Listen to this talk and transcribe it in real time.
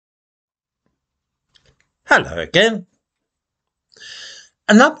Hello again.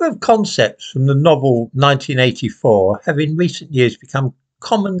 A number of concepts from the novel 1984 have in recent years become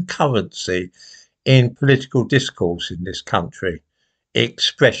common currency in political discourse in this country.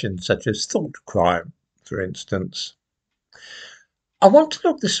 Expressions such as thought crime, for instance. I want to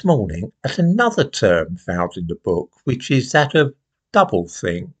look this morning at another term found in the book, which is that of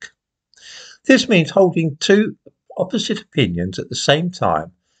doublethink. This means holding two opposite opinions at the same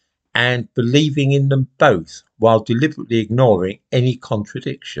time and believing in them both while deliberately ignoring any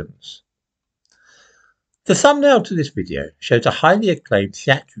contradictions. The thumbnail to this video shows a highly acclaimed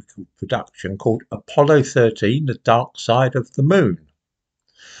theatrical production called Apollo 13, The Dark Side of the Moon.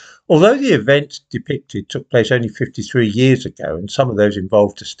 Although the events depicted took place only 53 years ago and some of those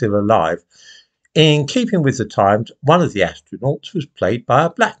involved are still alive, in keeping with the times, one of the astronauts was played by a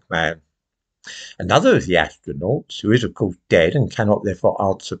black man. Another of the astronauts, who is of course dead and cannot therefore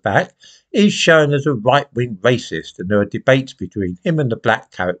answer back, is shown as a right-wing racist, and there are debates between him and the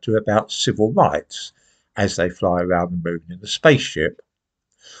black character about civil rights as they fly around the moon in the spaceship.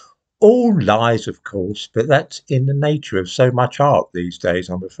 All lies, of course, but that's in the nature of so much art these days,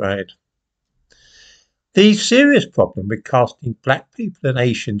 I'm afraid. The serious problem with casting black people and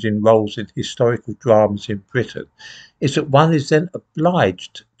Asians in roles in historical dramas in Britain is that one is then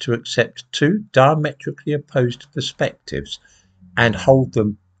obliged to accept two diametrically opposed perspectives and hold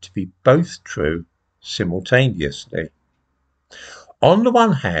them to be both true simultaneously. On the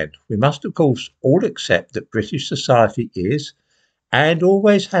one hand, we must of course all accept that British society is, and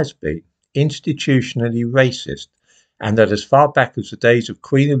always has been, institutionally racist, and that as far back as the days of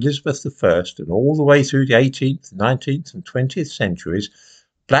Queen Elizabeth I and all the way through the 18th, 19th and 20th centuries,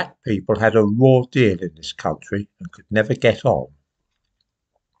 black people had a raw deal in this country and could never get on.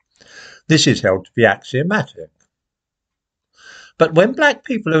 This is held to be axiomatic. But when black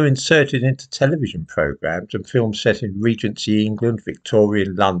people are inserted into television programmes and films set in Regency England,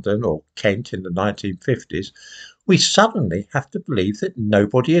 Victorian London or Kent in the 1950s, we suddenly have to believe that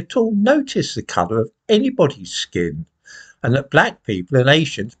nobody at all noticed the colour of anybody's skin, and that black people and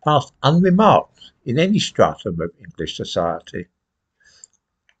Asians passed unremarked in any stratum of English society.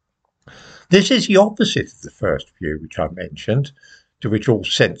 This is the opposite of the first view which I mentioned, to which all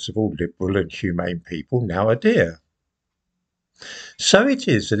sensible, liberal and humane people now adhere. So it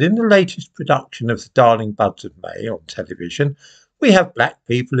is that in the latest production of The Darling Buds of May on television, we have black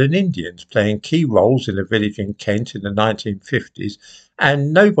people and Indians playing key roles in a village in Kent in the 1950s,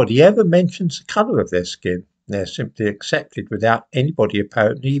 and nobody ever mentions the colour of their skin. They're simply accepted without anybody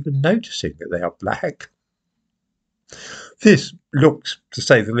apparently even noticing that they are black. This looks, to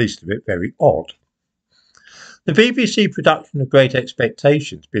say the least of it, very odd. The BBC production of Great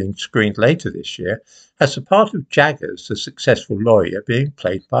Expectations, being screened later this year, has the part of Jaggers, the successful lawyer, being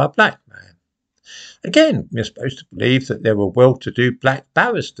played by a black man. Again, we're supposed to believe that there were well-to-do black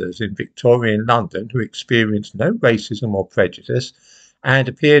barristers in Victorian London who experienced no racism or prejudice and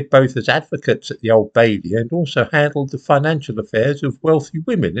appeared both as advocates at the Old Bailey and also handled the financial affairs of wealthy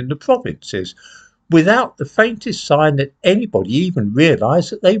women in the provinces, without the faintest sign that anybody even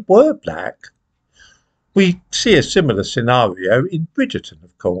realised that they were black. We see a similar scenario in Bridgerton,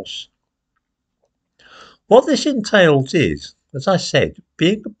 of course. What this entails is, as I said,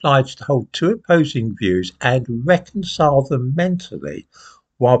 being obliged to hold two opposing views and reconcile them mentally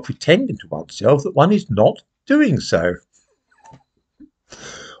while pretending to oneself that one is not doing so.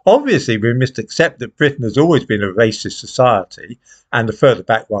 Obviously, we must accept that Britain has always been a racist society, and the further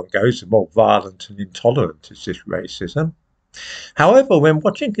back one goes, the more violent and intolerant is this racism. However, when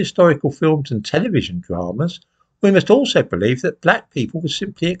watching historical films and television dramas, we must also believe that black people were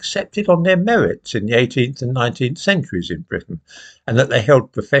simply accepted on their merits in the 18th and 19th centuries in Britain, and that they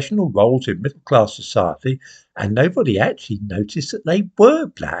held professional roles in middle-class society, and nobody actually noticed that they were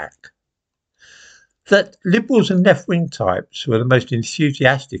black. That liberals and left-wing types who are the most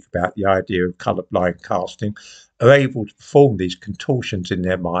enthusiastic about the idea of colourblind casting are able to perform these contortions in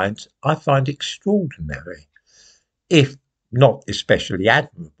their minds, I find extraordinary, if not especially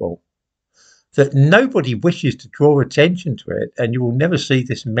admirable. That nobody wishes to draw attention to it, and you will never see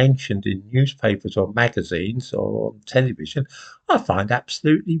this mentioned in newspapers or magazines or on television, I find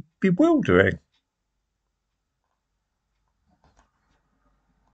absolutely bewildering.